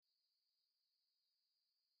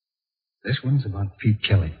This one's about Pete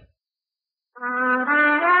Kelly.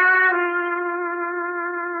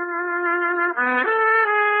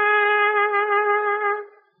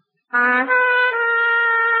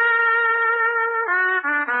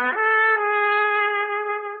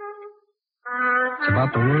 It's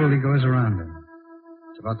about the world he goes around in.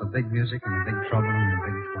 It's about the big music and the big trouble and the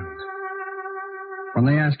big 20s. When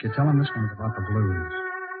they ask you, tell them this one's about the blues.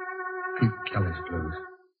 Pete Kelly's blues.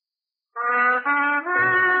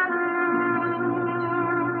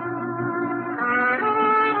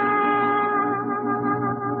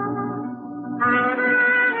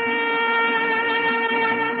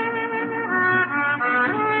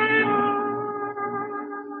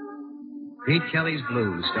 Pete Kelly's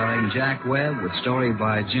Blues, starring Jack Webb, with story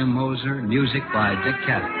by Jim Moser, music by Dick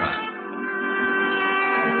Cathcart.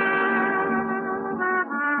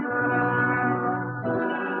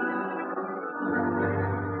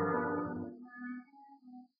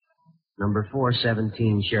 Number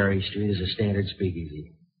 417 Cherry Street is a standard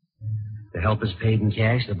speakeasy. The help is paid in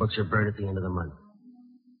cash. The books are burned at the end of the month.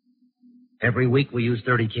 Every week we use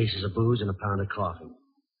 30 cases of booze and a pound of coffee.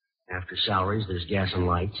 After salaries, there's gas and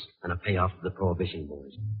lights and a payoff to the Prohibition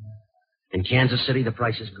boys. In Kansas City, the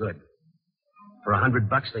price is good. For $100,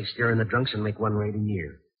 they steer in the drunks and make one raid a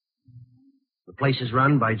year. The place is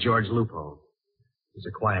run by George Lupo. He's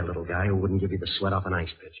a quiet little guy who wouldn't give you the sweat off an ice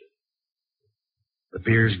pitcher. The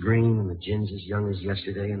beer's green and the gin's as young as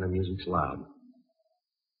yesterday and the music's loud.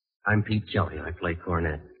 I'm Pete Kelly. I play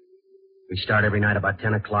cornet. We start every night about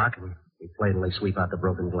 10 o'clock and we play till they sweep out the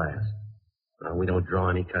broken glass. We don't draw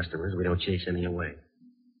any customers. We don't chase any away.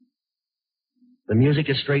 The music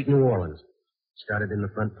is straight New Orleans. Started in the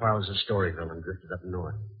front parlors of Storyville and drifted up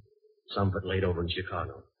north. Some of it laid over in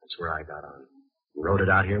Chicago. That's where I got on. Wrote it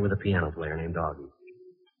out here with a piano player named Augie.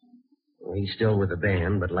 Well, he's still with the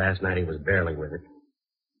band, but last night he was barely with it.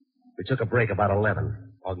 We took a break about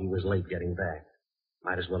 11. Augie was late getting back.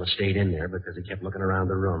 Might as well have stayed in there because he kept looking around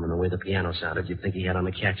the room, and the way the piano sounded, you'd think he had on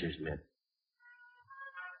the catcher's mitt.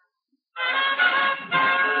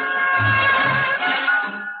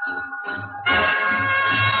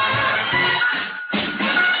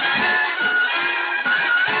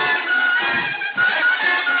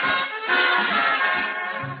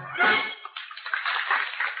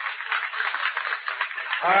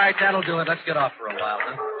 All right, that'll do it. Let's get off for a while,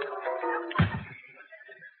 huh?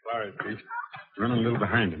 Sorry, Pete. Running a little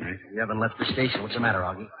behind tonight. You haven't left the station. What's the matter,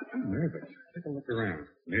 Augie? I'm nervous. Take a look around.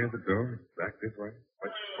 Near the door, back this way.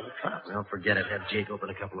 Well, forget it. Have Jake open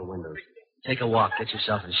a couple of windows. Take a walk. Get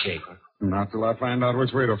yourself in shape. Huh? Not till I find out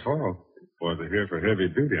which way to fall. Boys are here for heavy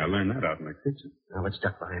duty. I learned that out in the kitchen. Now, let's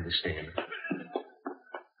duck behind the stand.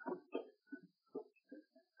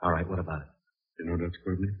 All right, what about it? You know Dutch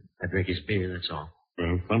Courtney? I drink his beer, that's all.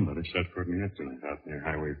 Well, somebody shot Courtney up tonight out near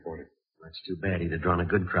Highway 40. That's too bad. He'd have drawn a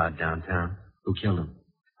good crowd downtown. Who killed him?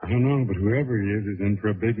 I don't know, but whoever he is in for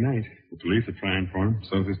a big night. The police are trying for him.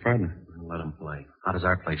 So's his partner. Let him play. How does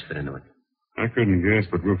our place fit into it? I couldn't guess,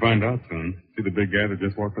 but we'll find out soon. See the big guy that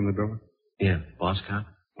just walked in the door? Yeah, boss cop?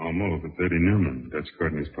 Almost. It's Eddie Newman. That's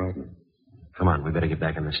Courtney's partner. Come on, we better get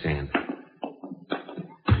back in the stand.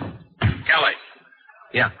 Kelly.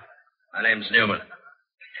 Yeah. My name's Newman.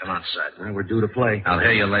 Come on, Sud. Well, we're due to play. I'll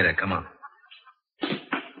hear you later. Come on.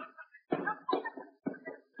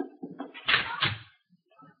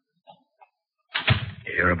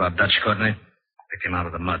 You hear about Dutch Courtney? They came out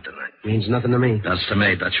of the mud tonight. Means nothing to me. Does to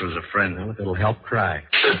me. Dutch was a friend. Well, if it'll help, cry.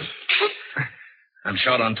 I'm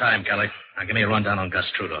short on time, Kelly. Now, give me a rundown on Gus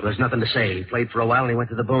Trudeau. There's nothing to say. He played for a while and he went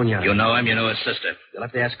to the boneyard. You know him. You know his sister. You'll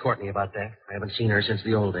have to ask Courtney about that. I haven't seen her since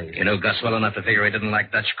the old days. You knew Gus well enough to figure he didn't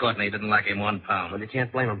like Dutch Courtney. He didn't like him 1 pound. Well, you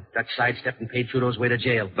can't blame him. Dutch sidestepped and paid Trudeau's way to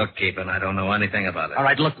jail. Bookkeeping. I don't know anything about it. All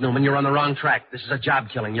right, look, Newman, you're on the wrong track. This is a job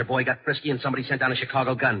killing. Your boy got frisky and somebody sent down a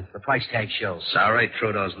Chicago gun. The price tag shows. Sorry,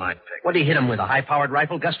 Trudeau's my pick. What did he hit him with, a high-powered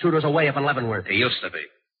rifle? Gus Trudeau's away up in Leavenworth. He used to be.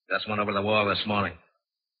 Gus went over the wall this morning.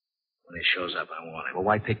 When he shows up, I want him. Well,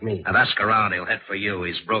 why pick me? Now, ask around. He'll head for you.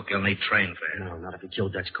 He's broke. He'll need train fare. No, not if you kill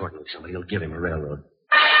Dutch Courtney. Somebody will give him a railroad.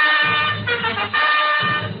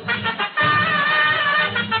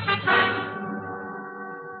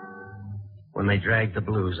 When they dragged the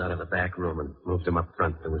blues out of the back room and moved them up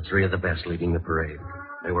front, there were 3 of the best leading the parade.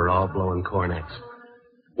 They were all blowing cornets.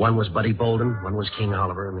 One was Buddy Bolden, one was King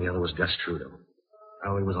Oliver, and the other was Gus Trudeau.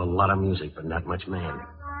 Oh, it was a lot of music, but not much man.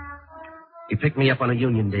 He picked me up on a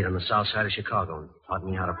union date on the south side of Chicago and taught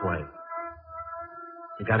me how to play.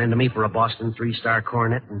 He got into me for a Boston 3-star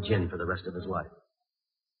cornet and gin for the rest of his life.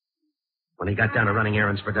 When he got down to running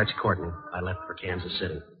errands for Dutch Courtney, I left for Kansas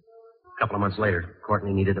City. A couple of months later,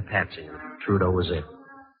 Courtney needed a patsy, and Trudeau was it.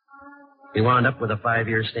 He wound up with a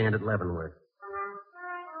 5-year stand at Leavenworth.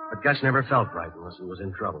 But Gus never felt right unless he was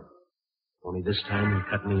in trouble. Only this time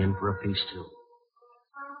he cut me in for a piece, too.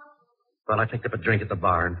 Well, I picked up a drink at the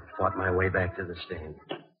bar and fought my way back to the stand.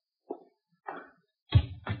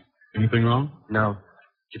 Anything wrong? No.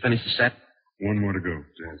 Did you finish the set? One more to go,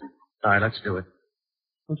 Jazzy. All right, let's do it.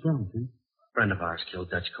 What's wrong, Pete? A friend of ours killed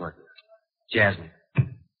Dutch Courtney. Jasmine.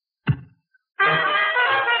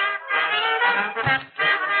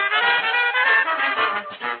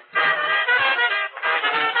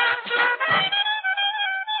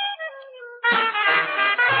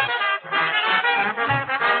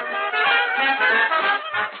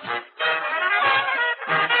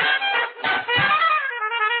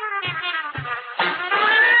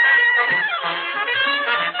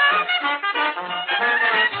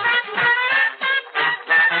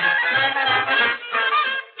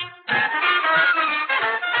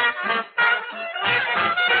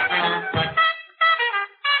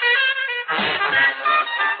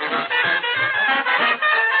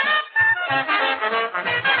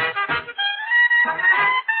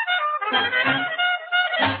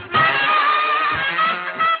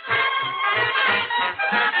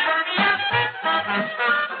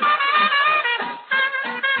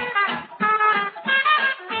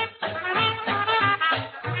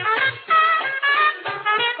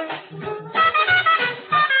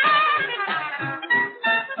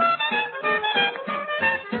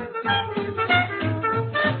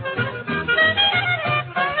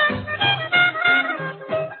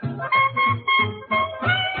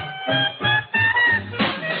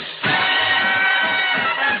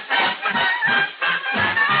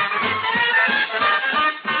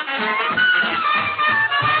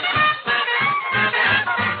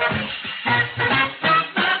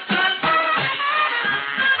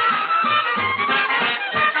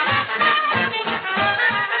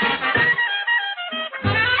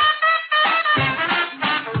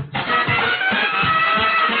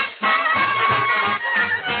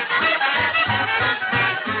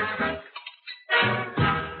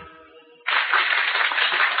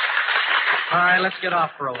 All right, let's get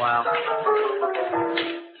off for a while.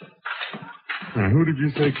 Now, who did you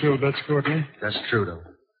say killed Dutch Courtney? That's Trudeau.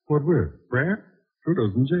 What with? Where?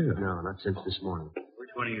 Trudeau's in jail. No, not since this morning. Which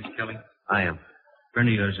one of you is Kelly? I am. A friend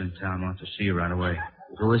of yours in town wants to see you right away.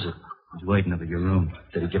 Who is it? He's waiting up at your room.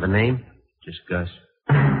 Did he give a name? Just Gus.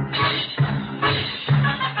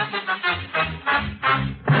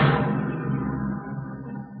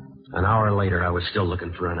 An hour later, I was still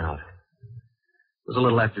looking for an out. It was a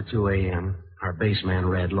little after 2 a.m. Our base man,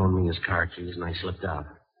 Red, loaned me his car keys, and I slipped out.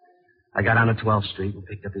 I got on to 12th Street and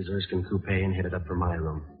picked up his Erskine coupe and headed up for my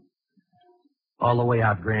room. All the way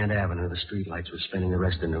out Grand Avenue, the streetlights were spending the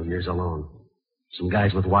rest of New Year's alone. Some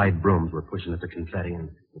guys with wide brooms were pushing at the confetti, and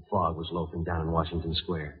the fog was loafing down in Washington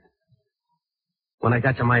Square. When I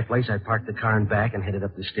got to my place, I parked the car in back and headed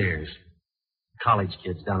up the stairs. College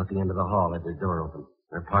kids down at the end of the hall had their door open.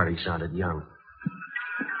 Their party sounded young.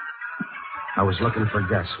 I was looking for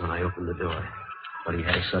Gus when I opened the door, but he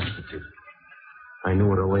had a substitute. I knew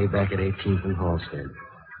her way back at 18th and Halstead.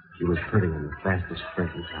 She was pretty and the fastest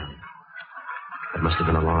sprint in town. That must have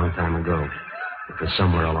been a long time ago, because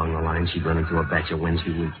somewhere along the line she'd run into a batch of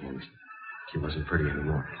Wednesday weekends. She wasn't pretty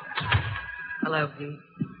anymore. Hello, Pete.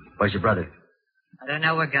 Where's your brother? I don't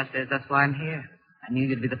know where Gus is. That's why I'm here. I knew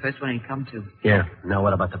you'd be the first one he'd come to. Yeah. Now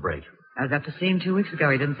what about the break? I was up to see him 2 weeks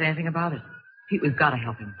ago. He didn't say anything about it. Pete, we've got to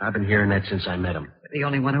help him. I've been hearing that since I met him. You're the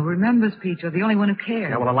only one who remembers, Pete. You're the only one who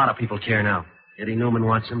cares. Yeah, well, a lot of people care now. Eddie Newman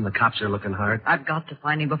wants him. The cops are looking hard. I've got to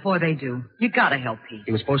find him before they do. You got to help Pete.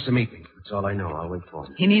 He was supposed to meet me. That's all I know. I'll wait for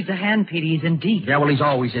him. He needs a hand, Pete. He's in deep. Yeah, well, he's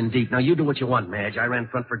always in deep. Now, you do what you want, Madge. I ran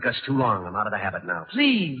front for Gus too long. I'm out of the habit now.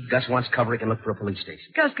 Please. Gus wants cover. He can look for a police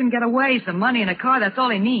station. Gus can get away. Some money and a car. That's all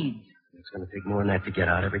he needs. It's going to take more than that to get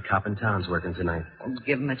out. Every cop in town's working tonight. Oh,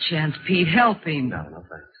 give him a chance, Pete. Help him. No,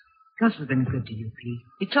 thanks. Gus has been good to you, Pete.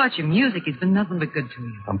 He taught you music. He's been nothing but good to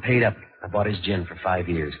you. I'm paid up. I bought his gin for 5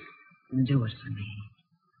 years. Then do it for me.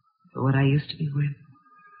 For what I used to be with.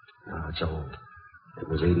 No, it's old. It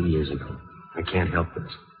was 80 years ago. I can't help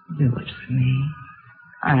this. Do it for me.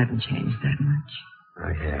 I haven't changed that much.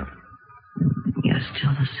 I have. You're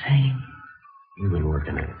still the same. You've been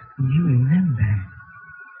working at it. You remember.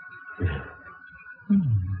 Yeah.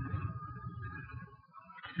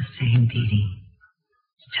 It's the same beating.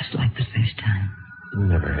 Just like the first time. You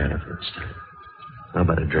never had a first time. How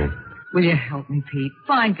about a drink? Will you help me, Pete?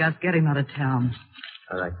 Find Gus. Get him out of town.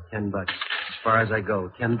 All right, $10. As far as I go,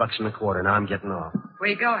 $10 and a quarter. Now I'm getting off. Where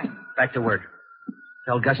you going? Back to work.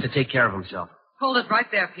 Tell Gus to take care of himself. Hold it right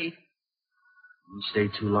there, Pete. You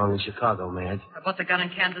stayed too long in Chicago, Madge. I bought the gun in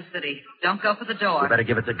Kansas City. Don't go for the door. You better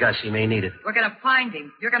give it to Gus. He may need it. We're going to find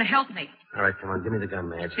him. You're going to help me. All right, come on. Give me the gun,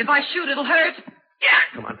 Madge. If I shoot, it'll hurt.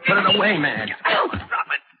 Yeah, come on. Put it away, Madge. Oh, stop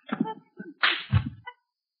it.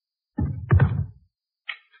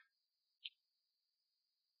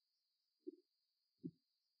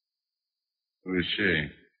 Who's she?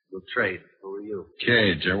 We'll trade. Who are you?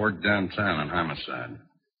 Cage. I work downtown on homicide.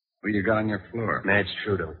 Who you got on your floor? Madge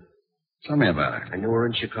Trudeau. Tell me about her. I knew her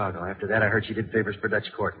in Chicago. After that, I heard she did favors for Dutch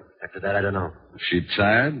Courtney. After that, I don't know. Is she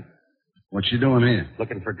tired? What's she doing here?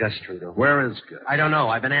 Looking for Gus Trudeau. Where is Gus? I don't know.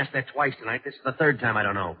 I've been asked that twice tonight. This is the third time I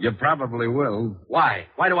don't know. You probably will. Why?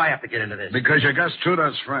 Why do I have to get into this? Because you're Gus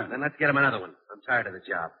Trudeau's friend. Then let's get him another one. I'm tired of the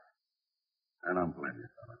job. I don't blame you,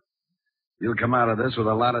 fella. You'll come out of this with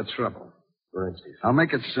a lot of trouble. For instance. I'll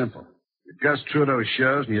make it simple. If Gus Trudeau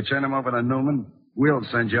shows and you turn him over to Newman, we'll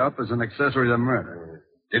send you up as an accessory to murder.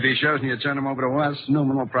 If he shows and you turn him over to us,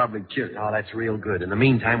 Newman will probably kill you. Oh, that's real good. In the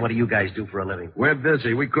meantime, what do you guys do for a living? We're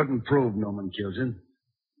busy. We couldn't prove Newman killed you.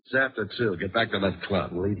 It's after 2. Get back to that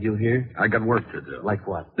club. Leave you here? I got work to do. Like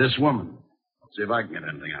what? This woman. See if I can get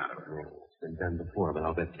anything out of her. Oh, it's been done before, but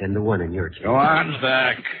I'll bet 10 to 1 in your case. Go on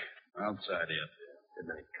back. Outside here. Good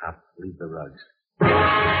night, cop. Leave the rugs.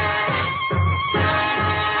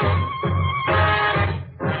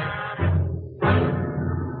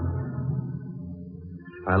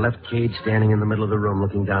 I left Cage standing in the middle of the room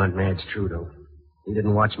looking down at Madge Trudeau. He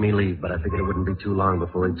didn't watch me leave, but I figured it wouldn't be too long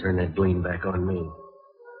before he'd turn that gleam back on me.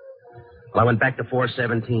 Well, I went back to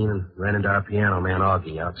 417 and ran into our piano man,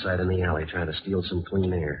 Augie, outside in the alley trying to steal some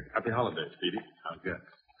clean air. Happy holidays, Petey. How's Gus?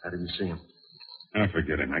 How did you see him? Oh,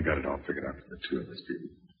 forget him. I got it all figured out for the two of us, Petey.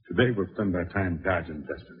 Today we'll spend our time dodging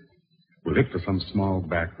destiny. We'll hit for some small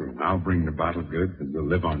back room. I'll bring the bottled goods, and we'll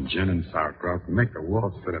live on gin and sauerkraut and make the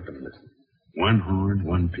walls sit up and listen. 1 horn,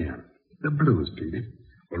 1 piano. The blues, Petey.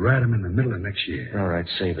 We'll write them in the middle of next year. All right,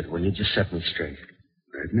 save it. Will you just set me straight?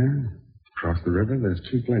 Right now, across the river, there's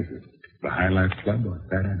 2 places. The High Life Club or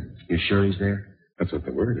Fat Annie's. You sure he's there? That's what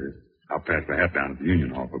the word is. I'll pass the hat down at the Union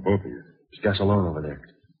Hall for both of you. Is Gus alone over there?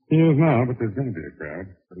 He is now, but there's going to be a crowd.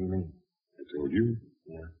 What do you mean? I told you.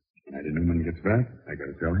 Yeah. When Eddie Newman gets back, I got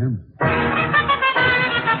to tell him.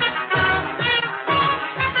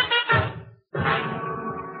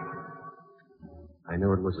 I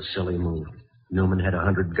knew it was a silly move. Newman had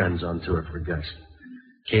 100 guns on tour for Gus.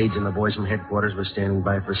 Cage and the boys from headquarters were standing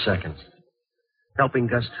by for seconds. Helping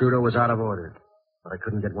Gus Trudeau was out of order, but I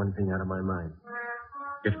couldn't get one thing out of my mind.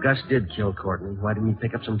 If Gus did kill Courtney, why didn't he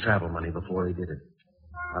pick up some travel money before he did it?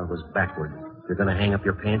 I was backward. If you're going to hang up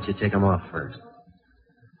your pants, you take them off first.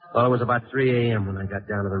 Well, it was about 3 a.m. when I got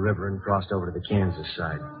down to the river and crossed over to the Kansas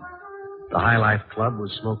side. The High Life Club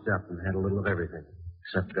was smoked up and had a little of everything,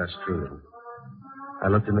 except Gus Trudeau. I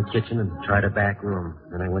looked in the kitchen and tried a back room.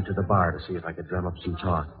 Then I went to the bar to see if I could drum up some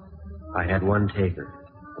talk. I had one taker,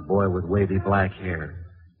 a boy with wavy black hair.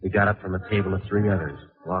 He got up from a table of 3 others,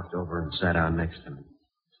 walked over and sat down next to me.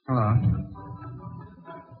 Hello.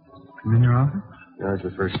 Come in your office? That was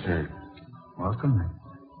the first time. Welcome.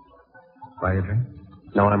 Buy you a drink?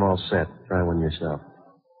 No, I'm all set. Try one yourself.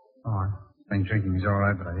 Oh, I think drinking is all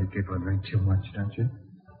right, but I hate people who drink too much, don't you?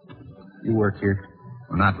 You work here?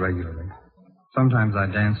 Well, not regularly. Sometimes I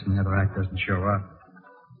dance and the other act doesn't show up.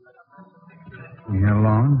 You here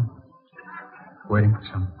alone? Waiting for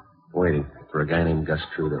someone? Waiting for a guy named Gus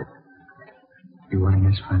Trudeau. You one of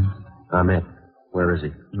his friends? Ahmet. Where is he?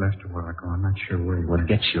 He left a while ago. I'm not sure where he Well, went.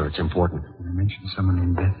 get sure. It's important. You mentioned someone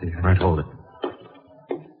named Betsy. All right, hold it.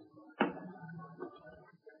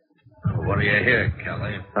 What do you hear,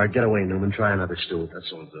 Kelly? All right, get away, Newman. Try another stool.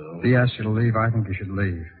 This'll do. If he asks you to leave, I think you should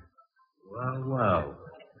leave. Well.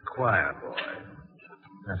 Quiet, boy.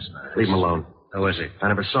 That's nice. Leave him alone. Who is he? I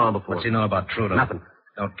never saw him before. What's he know about Trudeau? Nothing.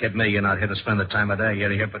 Don't kid me. You're not here to spend the time of day.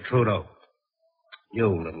 You're here for Trudeau. You,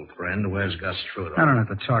 little friend, where's Gus Trudeau? I don't have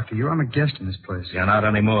to talk to you. I'm a guest in this place. You're not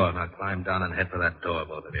anymore. Now climb down and head for that door,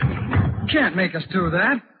 both of you. You can't make us do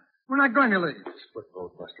that. We're not going to leave. Split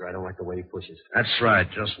vote, Buster. I don't like the way he pushes. That's right.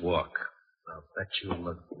 Just walk. I'll bet you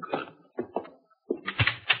look good.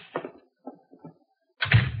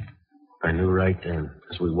 I knew right then.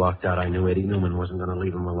 As we walked out, I knew Eddie Newman wasn't going to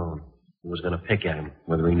leave him alone. He was going to pick at him,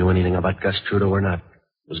 whether he knew anything about Gus Trudeau or not.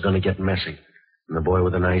 It was going to get messy, and the boy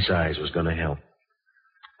with the nice eyes was going to help.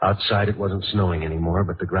 Outside, it wasn't snowing anymore,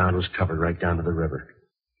 but the ground was covered right down to the river.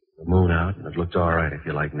 The moon out, and it looked all right if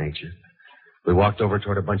you like nature. We walked over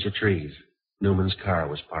toward a bunch of trees. Newman's car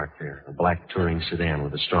was parked there, a black touring sedan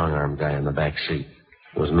with a strong-arm guy in the back seat.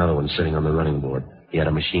 There was another one sitting on the running board. He had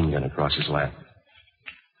a machine gun across his lap.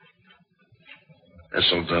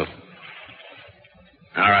 This'll do.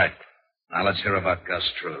 All right. Now, let's hear about Gus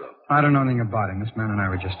Trudeau. I don't know anything about him. This man and I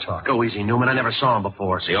were just talking. Go easy, Newman. I never saw him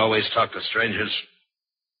before. Does he always talk to strangers?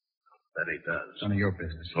 Bet he does. None of your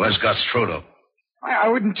business. Where's Gus Trudeau? I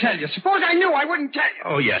wouldn't tell you. Suppose I knew, I wouldn't tell you.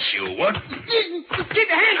 Oh, yes, you would. Get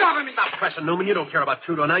your hands off of me. Stop pressing, Newman. You don't care about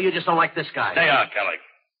Trudeau now. You just don't like this guy. Stay out, Kelly.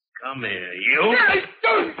 Come here, you.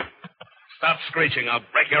 Stop screeching. I'll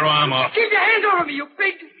break your arm off. Keep your hands off of me, you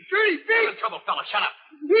big, dirty pig. What's the trouble, fella? Shut up.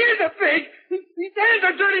 He is a pig. His hands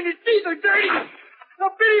are dirty and his teeth are dirty. A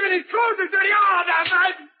bit even his clothes are dirty. Oh,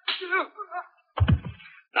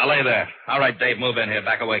 Now, lay there. All right, Dave, move in here.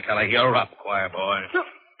 Back away, Kelly. You're up, choir boy.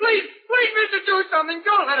 Please, mister, do something.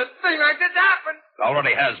 Don't let a thing like this happen.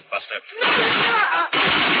 Already has, Buster.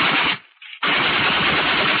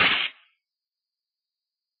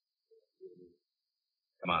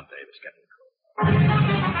 Come on, Dave. It's getting cold.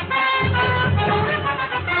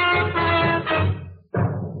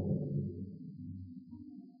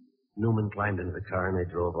 Newman climbed into the car and they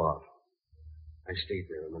drove off. I stayed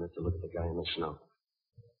there a minute to look at the guy in the snow.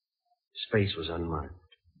 His face was unmarked.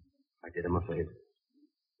 I did him a favor.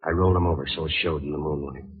 I rolled him over so it showed in the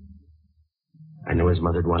moonlight. I knew his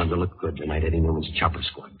mother'd want him to look good the night Eddie Newman's chopper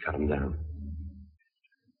squad cut him down.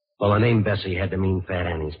 Well, the name Bessie had to mean Fat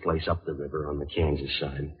Annie's place up the river on the Kansas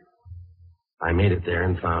side. I made it there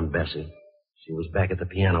and found Bessie. She was back at the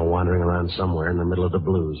piano wandering around somewhere in the middle of the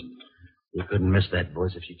blues. You couldn't miss that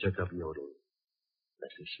voice if she took up yodeling.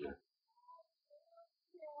 Bessie Smith.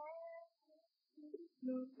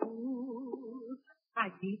 Hi,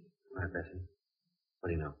 Pete. Hi, Bessie. What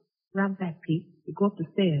do you know? Round back, Pete. You go up the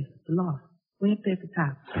stairs, the loft. Way up there at the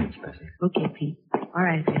top. Thanks, Bessie. Okay, Pete. All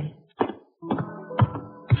right, Eddie.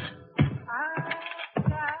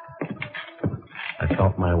 I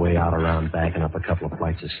felt my way out around back and up a couple of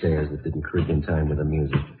flights of stairs that didn't creak in time with the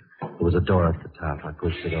music. There was a door at the top. I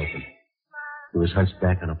pushed it open. He was hunched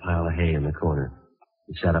back on a pile of hay in the corner.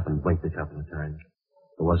 He sat up and blinked a couple of times.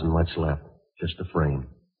 There wasn't much left, just a frame.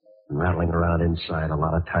 And rattling around inside, a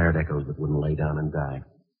lot of tired echoes that wouldn't lay down and die.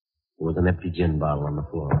 There was an empty gin bottle on the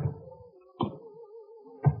floor.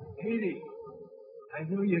 Petey, I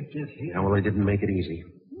knew you'd get here. Yeah, well, they didn't make it easy.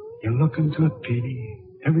 You're looking good, Petey.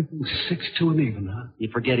 Everything's 6 to an even, huh? You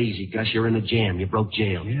forget easy, Gus. You're in a jam. You broke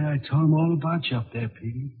jail. Yeah, I told him all about you up there,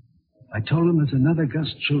 Petey. I told him there's another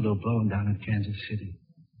Gus Trudeau blowing down in Kansas City.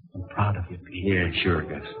 I'm proud of you, Pete. Yeah, sure,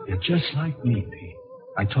 Gus. You're just like me, Pete.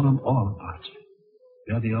 I told him all about you.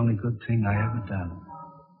 You're the only good thing I ever done.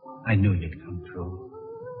 I knew you'd come through.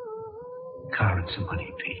 Car and some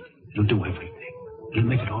money, Pete. It'll do everything. It'll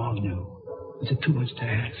make it all new. Is it too much to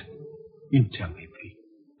ask? You tell me, Pete.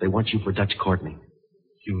 They want you for Dutch Courtney.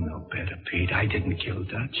 You know better, Pete. I didn't kill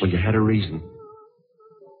Dutch. Well, you had a reason.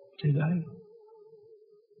 Did I?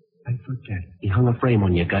 I forget. He hung a frame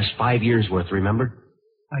on you, Gus. 5 years worth, remember?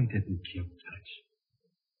 I didn't kill Dutch.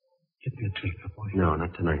 Get me a drink, boy. No,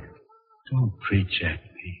 not tonight. Don't preach at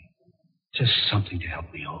me. Just something to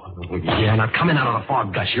help me over. Yeah, now come in out of the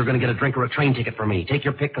fog, Gus. You're going to get a drink or a train ticket from me. Take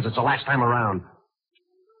your pick, because it's the last time around.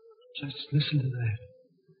 Just listen to that.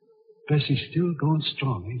 Bessie's still going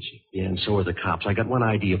strong, ain't she? Yeah, and so are the cops. I got one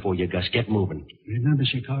idea for you, Gus. Get moving. Remember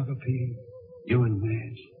Chicago, Pete? You and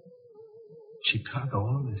Madge. Chicago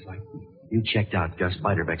always liked me. You checked out, Gus.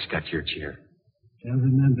 Biderbeck's got your chair. They'll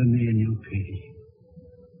remember me and you, Petey.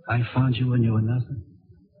 I found you when you were nothing.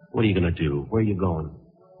 What are you going to do? Where are you going?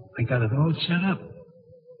 I got it all set up.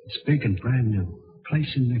 It's big and brand new.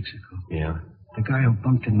 Place in Mexico. Yeah? The guy who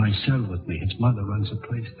bunked in my cell with me, his mother runs a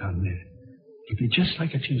place down there. It'll be just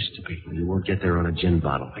like it used to be. You won't get there on a gin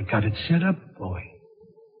bottle. I got it set up, boy.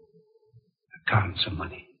 A car and some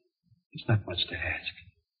money. It's not much to ask.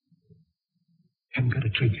 Haven't got a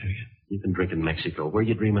drink here yet. You can drink in Mexico. Where are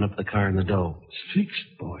you dreaming up the car and the dough? It's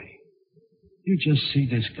fixed, boy. You just see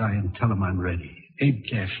this guy and tell him I'm ready. Abe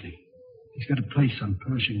Gaffney. He's got a place on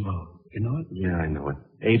Pershing Road. You know it? Yeah, I know it.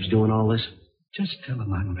 Abe's doing all this? Just tell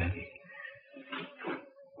him I'm ready.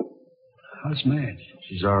 How's Madge?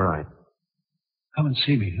 She's all right. Come and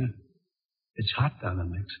see me, huh? It's hot down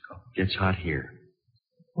in Mexico. Gets hot here.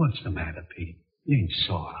 What's the matter, Pete? You ain't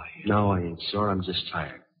sore, are you? No, I ain't sore. I'm just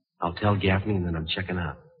tired. I'll tell Gaffney, and then I'm checking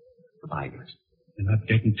out. Goodbye, Gus. You're not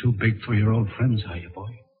getting too big for your old friends, are you, boy?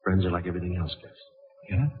 Friends are like everything else, Gus.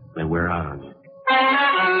 Yeah? They wear out on you.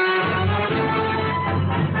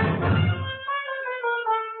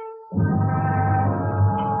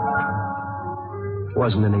 It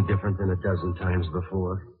wasn't any different than a dozen times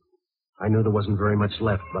before. I knew there wasn't very much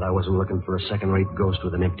left, but I wasn't looking for a second-rate ghost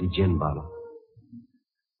with an empty gin bottle.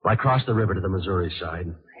 Well, I crossed the river to the Missouri side,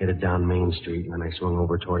 headed down Main Street, and then I swung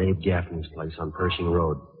over toward Abe Gaffney's place on Pershing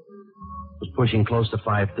Road. It was pushing close to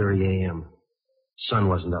 5:30 a.m. Sun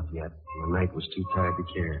wasn't up yet. and the night was too tired to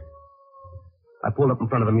care. I pulled up in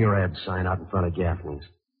front of the Murad sign out in front of Gaffney's.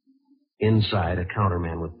 Inside, a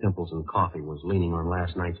counterman with pimples and coffee was leaning on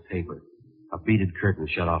last night's paper. A beaded curtain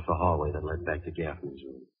shut off the hallway that led back to Gaffney's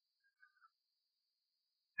room.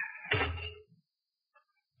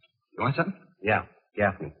 You want something? Yeah,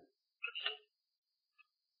 Gaffney.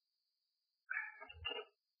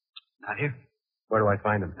 Not here. Where do I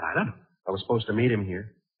find him? I don't know. I was supposed to meet him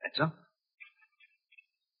here. That's all.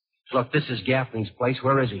 Look, this is Gaffney's place.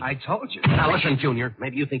 Where is he? I told you. Now, listen, Junior.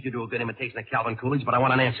 Maybe you think you do a good imitation of Calvin Coolidge, but I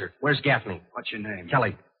want an answer. Where's Gaffney? What's your name?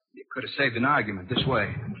 Kelly. You could have saved an argument this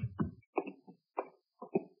way.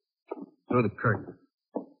 Through the curtain.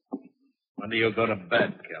 When do you go to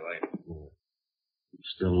bed, Kelly?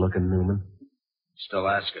 Still looking, Newman? Still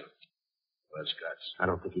asking. Where's Guts? I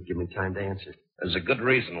don't think he'd give me time to answer. There's a good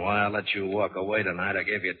reason why I let you walk away tonight. I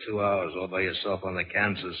gave you 2 hours all by yourself on the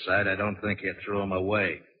Kansas side. I don't think you threw him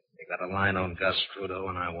away. You got a line on Gus Trudeau,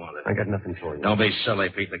 and I want it. I got nothing for you. Don't be silly,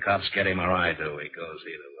 Pete. The cops get him or I do. He goes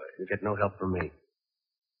either way. You get no help from me.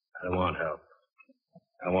 I don't want help.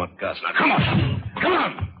 I want Gus. Now, come on! Come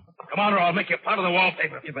on! Come on, or I'll make you part of the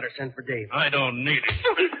wallpaper. You better send for Dave. I don't need it.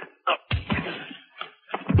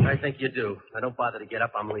 I think you do. Now, don't bother to get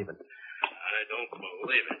up. I'm leaving. I don't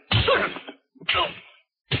believe it.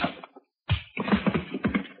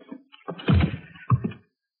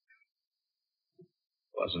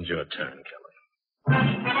 Wasn't your turn, Kelly.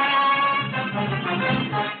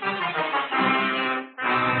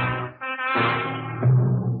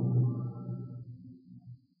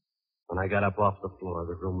 When I got up off the floor,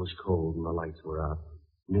 the room was cold and the lights were out.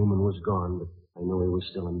 Newman was gone, but I knew he was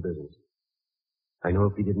still in business. I knew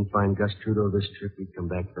if he didn't find Gus Trudeau this trip, he'd come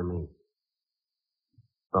back for me.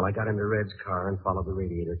 Well, I got into Red's car and followed the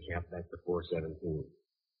radiator cap back to 417.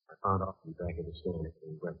 I found Austin back at the stand for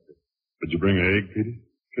breakfast. Did you bring an egg, Petey?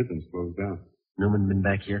 Kitchen's closed down. Newman been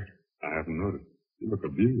back here? I haven't noticed. You look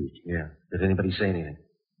abused. Yeah. Did anybody say anything?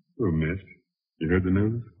 Who missed? You heard the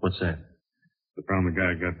news? What's that? They found the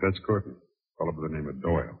guy who got Dutch Courtney. Fellow by the name of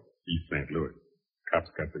Doyle, East St. Louis. Cops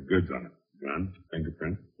got the goods on it. Guns,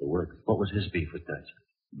 fingerprints, the works. What was his beef with Dutch?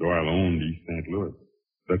 Doyle owned East St. Louis.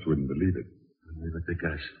 Dutch wouldn't believe it. Leave it to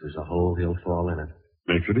Gus. There's a hole he'll fall in it.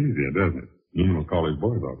 Makes it easier, doesn't it? Newman will call his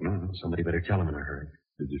boys off now. Somebody better tell him in a hurry.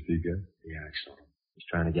 Did you see Gus? Yeah, I saw him. He's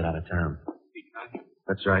trying to get out of town.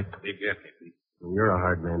 That's right. Big Gaffney. Well, you're a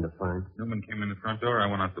hard man to find. Newman came in the front door. I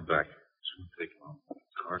went out the back. Shouldn't take long.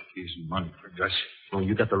 Car, keys, and money for Gus. Well,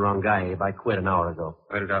 you got the wrong guy, Abe. I quit an hour ago.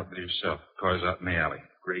 Fight it out with yourself. Car's out in the alley.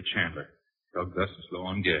 Gray Chandler. Tell Gus is low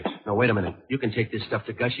on gas. Now, wait a minute. You can take this stuff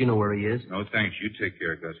to Gus. You know where he is. No, thanks. You take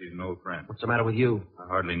care of Gus. He's an old friend. What's the matter with you? I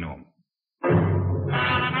hardly know him.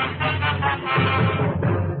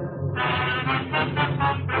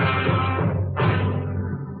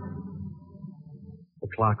 The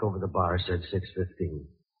clock over the bar said 6:15.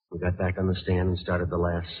 We got back on the stand and started the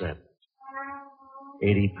last set.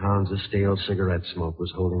 80 pounds of stale cigarette smoke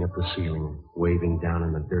was holding up the ceiling, waving down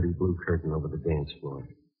in the dirty blue curtain over the dance floor.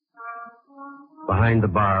 Behind the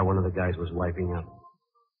bar, one of the guys was wiping up.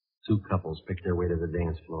 2 couples picked their way to the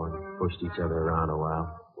dance floor and pushed each other around a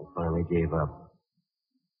while and finally gave up.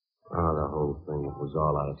 Oh, the whole thing was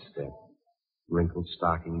all out of step. Wrinkled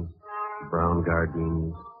stockings, brown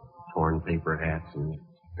gardenias, torn paper hats, and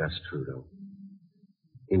Gus Trudeau.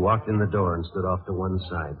 He walked in the door and stood off to one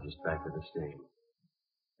side, just back of the stand.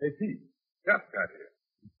 Hey, Pete. Gus got here.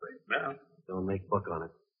 He's safe now. Don't make book on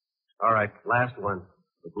it. All right, last one.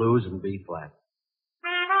 The blues and B flat.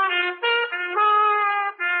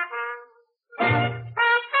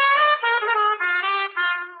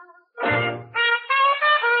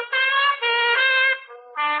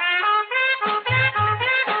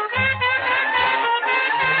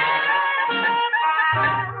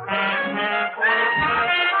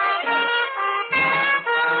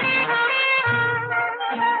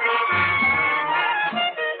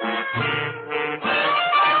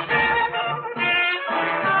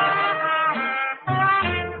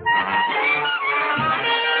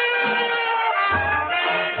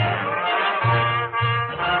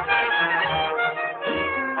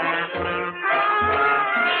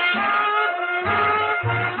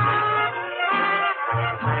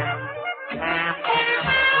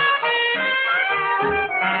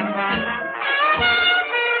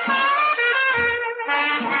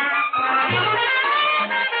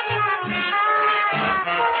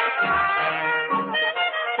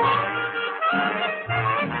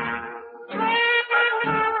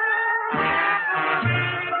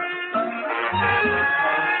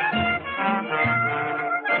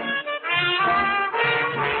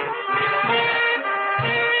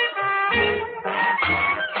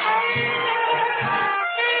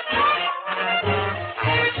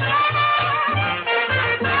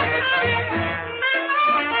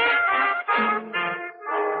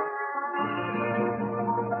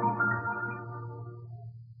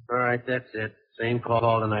 right, that's it. Same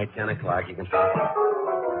call tonight, 10 o'clock. You can talk.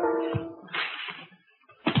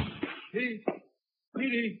 Pete!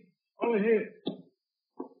 Petey! Over here.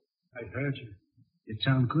 I heard you. You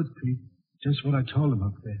sound good, Pete. Just what I told him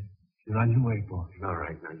up there. You're on your way, boy. All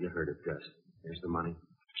right, now you heard it, Gus. Here's the money.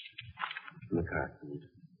 In the car, please.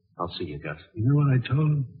 I'll see you, Gus. You know what I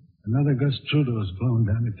told him? Another Gus Trudeau is blown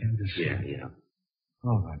down to Kansas City. Yeah.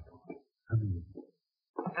 All right, boy.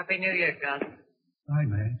 Happy New Year, Gus. Bye,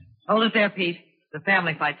 man. Hold it there, Pete. The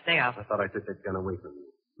family fight. Stay out. I thought I took that gun away from you.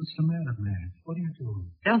 What's the matter, man? What are you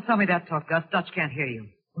doing? Don't tell me that talk, Gus. Dutch can't hear you.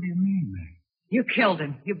 What do you mean, man? You killed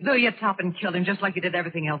him. You blew your top and killed him just like you did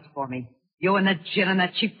everything else for me. You and that gin and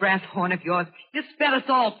that cheap brass horn of yours. You sped us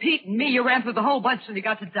all. Pete and me, you ran through the whole bunch till you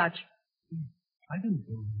got to Dutch. I didn't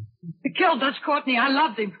do it. You killed Dutch Courtney. I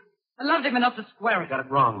loved him. I loved him enough to square it. You got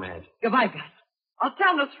it wrong, Madge. Goodbye, Gus. I'll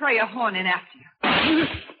tell him to throw your horn in after you.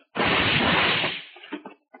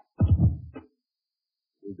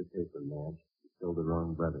 Read the paper, Madge. You killed the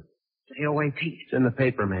wrong brother. Stay away, Pete. It's in the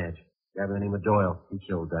paper, Madge. Guy by the name of Doyle. He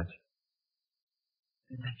killed Dutch.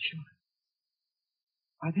 They're not sure.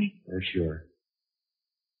 Are they? They're sure.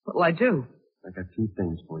 What'll I do? I got 2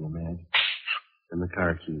 things for you, Madge. And the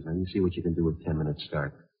car keys. Now you see what you can do with 10 minutes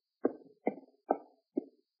start.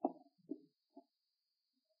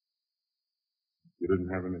 You didn't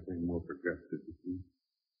have anything more for Gus, did you, Pete?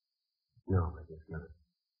 No, I guess not.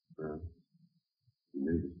 Well,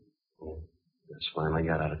 maybe. Yeah. Gus finally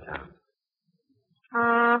got out of town.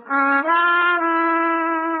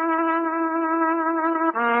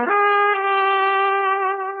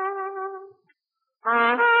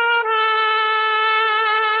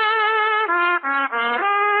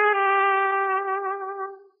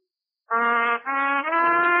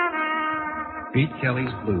 Pete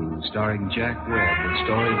Kelly's Blues, starring Jack Webb, with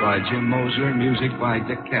story by Jim Moser, music by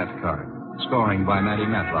Dick Cathcart, scoring by Matty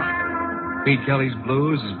Matlock. Pete Kelly's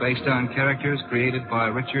Blues is based on characters created by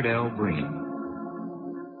Richard L. Breen.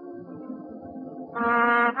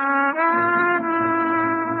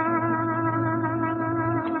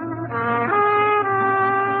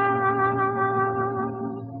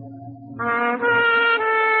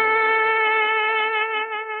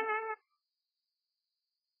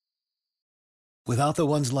 Without the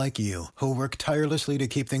ones like you, who work tirelessly to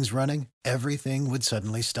keep things running, everything would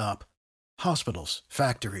suddenly stop. Hospitals,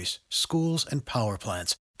 factories, schools, and power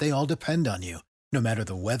plants, they all depend on you. No matter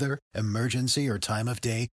the weather, emergency, or time of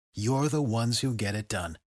day, you're the ones who get it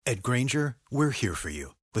done. At Grainger, we're here for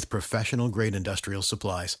you with professional-grade industrial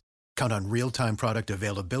supplies. Count on real-time product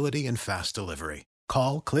availability and fast delivery.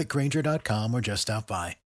 Call, click Grainger.com, or just stop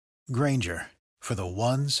by. Grainger, for the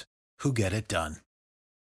ones who get it done.